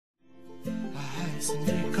in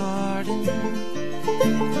your garden,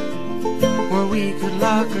 where we could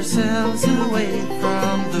lock ourselves away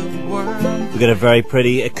from the world. We got a very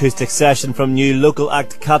pretty acoustic session from new local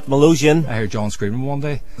act Cat Melosian. I heard John screaming one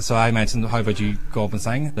day, so I mentioned, how about you go up and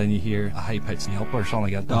sing? Then you hear a high-pitched yelp or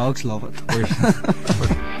something like that. Dogs love it.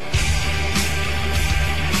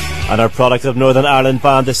 And our product of Northern Ireland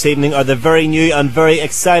band this evening are the very new and very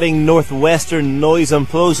exciting Northwestern noise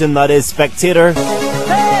implosion, that is Spectator.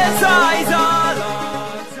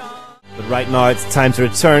 But right now it's time to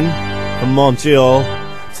return from Montreal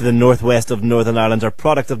to the northwest of Northern Ireland, our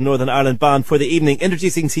product of Northern Ireland band for the evening,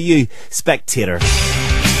 introducing to you Spectator.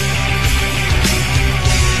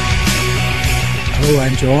 Hello,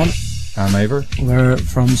 I'm John. I'm Ivor. We're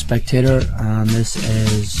from Spectator and this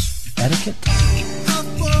is Etiquette.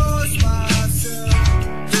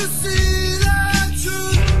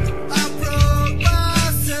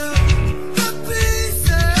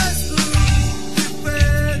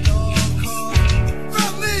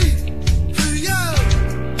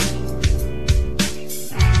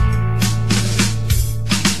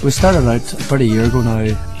 We started out about a year ago now.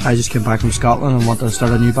 I just came back from Scotland and wanted to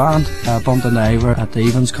start a new band. I bumped into Ivor at the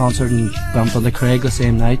Evans concert and bumped into Craig the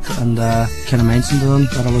same night, and kind of mentioned to them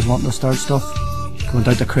that I was wanting to start stuff. Went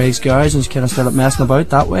out to Craig's garage and just kind of started messing about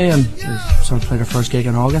that way, and we sort of played our first gig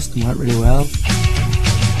in August and went really well.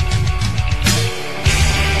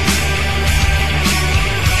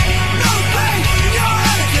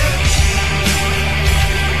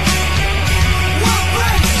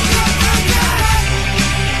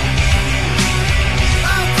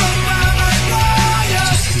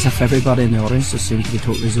 As if everybody in the audience just seemed to be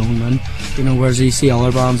totally zoned in, you know, whereas you see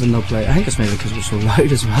other bands and they'll play, I think it's maybe because we're so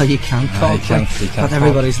loud as well, you can't talk, but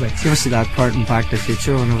everybody's like, you ever see that part in Back to the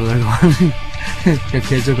Future whenever they're going, your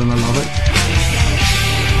kids are going to love it.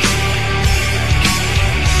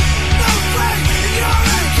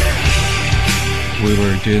 We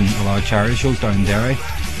were doing a lot of charity shows down in Derry,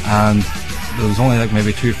 and there was only like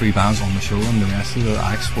maybe 2 or 3 bands on the show, and the rest of the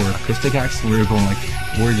acts were acoustic acts. We were going like,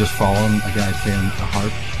 we're just following a guy playing the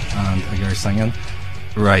harp and a guy singing.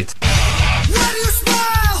 Right. When you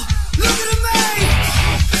smile, looking at me,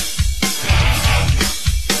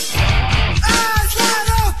 eyes light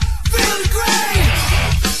up, feeling great.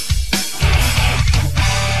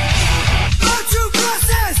 On 2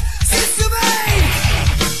 buses, System A,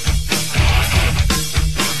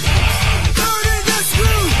 turning the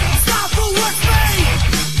screw, stop for what's made.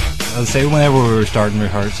 I'd say whenever we were starting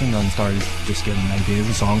rehearsing and started just getting ideas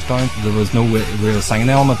and songs down, there was no real singing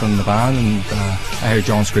element in the band, and I heard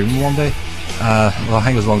John screaming one day. Well, I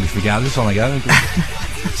think it was Long to Forget or something like that.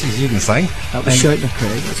 Jeez, you can sing. That was shouting at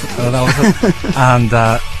Craig. That was it. And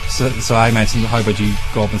so I mentioned, how about you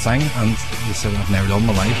go up and sing? And he said, I've never done in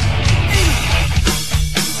my life.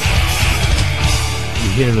 You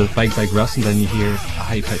hear the big riff, and then you hear a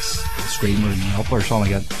high-pitched scream or yelp or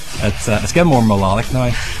something like that. It's getting more melodic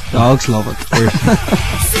now. Dogs love it.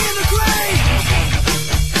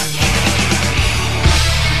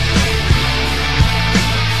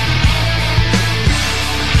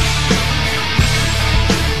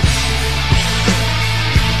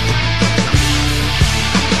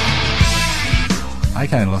 I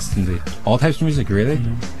kind of listen to all types of music, really.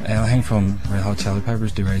 Anything from Red Hot Chili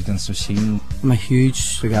Peppers to Rage Against the Machine. I'm a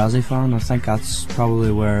huge Fugazi fan. I think that's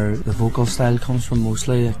probably where the vocal style comes from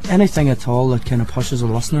mostly. Anything at all that kind of pushes a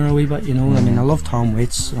listener a wee bit, you know. I mean, I love Tom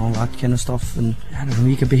Waits and all that kind of stuff, and I don't know,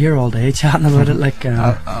 you could be here all day chatting about it. Like,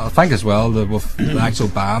 I think as well that with the actual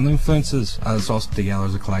band influences, as us together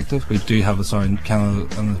as a collective, we do have a sound kind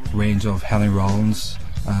of in the range of Henry Rollins,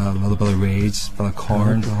 a little bit of Rage, a bit of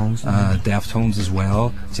Korn, Deftones as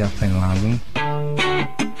well, Jeff Payne Landon.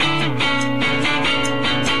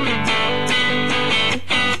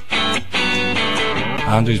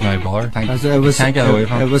 Andrew's my brother. Can't get away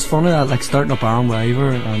from it. It was funny that, like, starting a band with Ivor,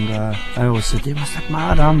 and I always said, he was like,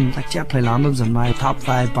 mad, I'm like, Jet Play Landon's in my top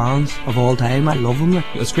 5 bands of all time. I love him.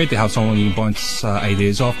 It's great to have someone you can bounce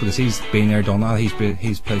ideas off, because he's been there, done that. He's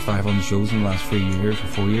played 500 shows in the last 3 years or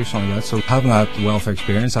 4 years, something like that. So having that welfare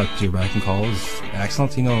experience at your beck and call is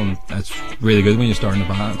excellent, you know, and it's really good when you're starting a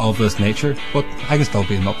band of this nature. But I can still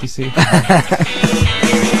be an up, you see.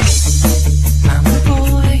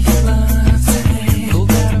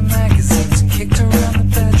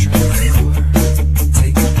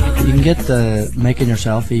 You can get the Making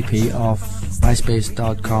Yourself EP off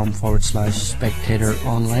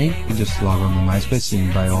myspace.com/spectatoronline. You just log on to MySpace and you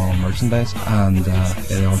can buy all our merchandise, and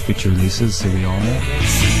they all feature releases, so we on it.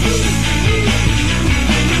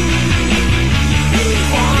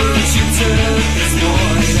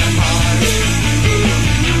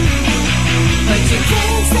 Like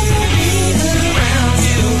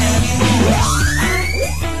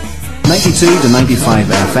 92 to 95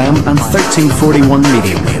 FM and 1341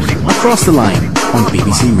 medium wave across the line on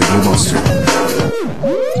BBC Radio Ulster.